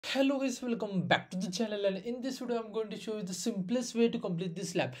Hello guys, welcome back to the channel, and in this video I'm going to show you the simplest way to complete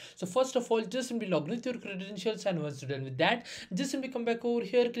this lab. So first of all, just simply log in with your credentials, and once you're done with that, just simply come back over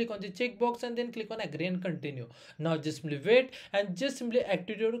here, click on the checkbox and then click on agree and continue. Now just simply wait and just simply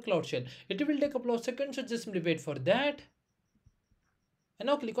activate your cloud shell. It will take a couple of seconds, so just simply wait for that. And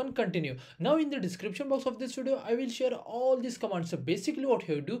now click on continue. Now in the description box of this video I will share all these commands. So basically what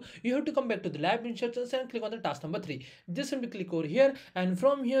you have to do, you have to come back to the lab instructions and click on the task number 3. Just simply click over here, and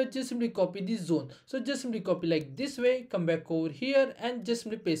from here just simply copy this zone. So just simply copy like this way, come back over here and just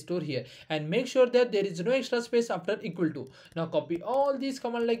simply paste over here, and make sure that there is no extra space after equal to. Now copy all these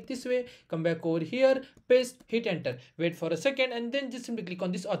commands like this way, come back over here, paste, hit enter, wait for a second, and then just simply click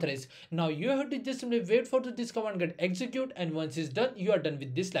on this authorize. Now you have to just simply wait for this command get execute, and once it's done you are done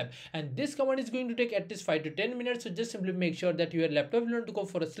with this lab. And this command is going to take at least 5 to 10 minutes, so just simply make sure that your laptop will not go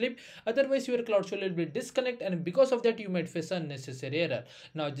for a sleep, otherwise your cloud shell will be disconnect, and because of that you might face unnecessary error.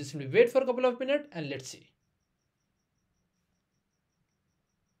 Now just simply wait for a couple of minutes and let's see.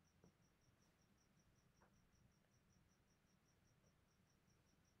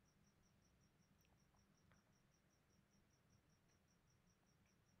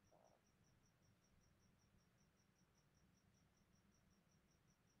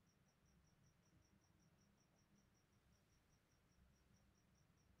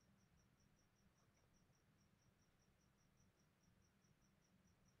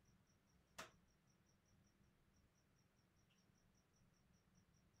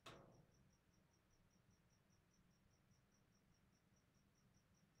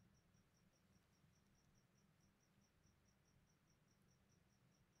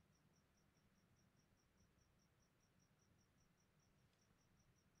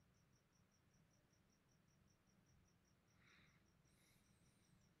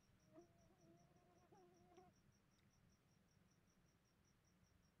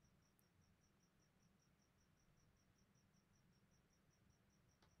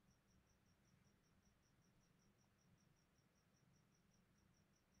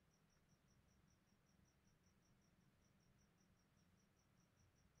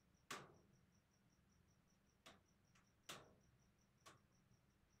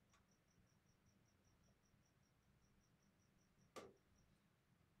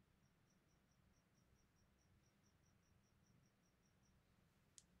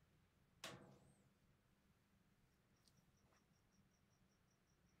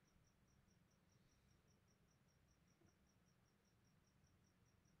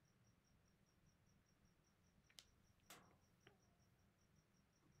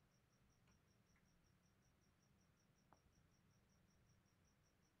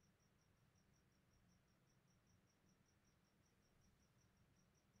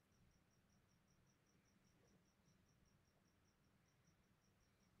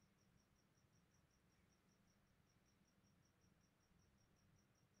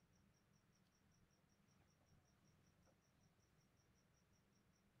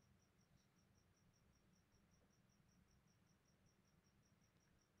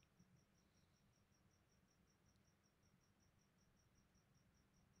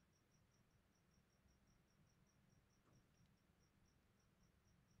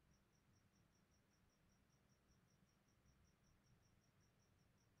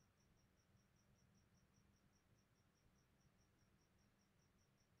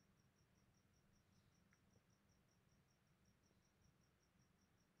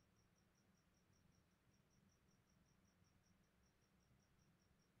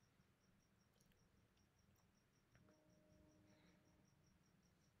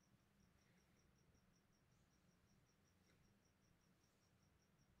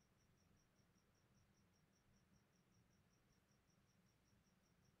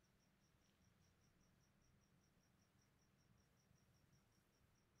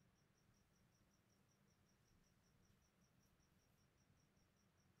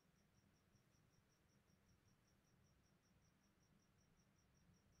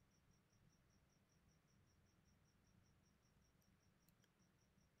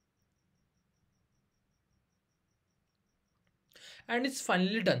 And it's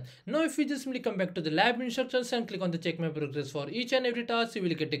finally done. Now if we just simply come back to the lab instructions and click on the check my progress for each and every task, you will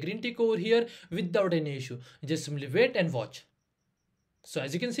get a green tick over here without any issue. Just simply wait and watch. So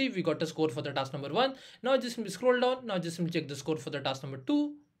as you can see, we got a score for the task number 1. Now just simply scroll down. Now just simply check the score for the task number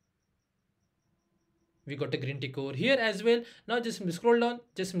 2. We got a green tick over here as well. Now just simply scroll down.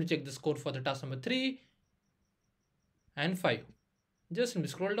 Just simply check the score for the task number 3 and 5. Just simply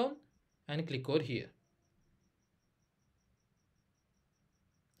scroll down and click over here.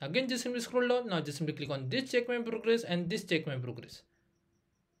 Again just simply scroll down. Now just simply click on this check my progress and this check my progress.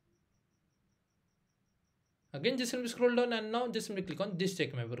 Again, just simply scroll down and now just simply click on this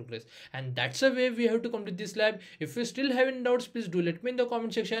check my progress. And that's the way we have to complete this lab. If you still have any doubts, please do let me in the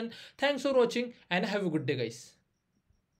comment section. Thanks for watching and have a good day, guys.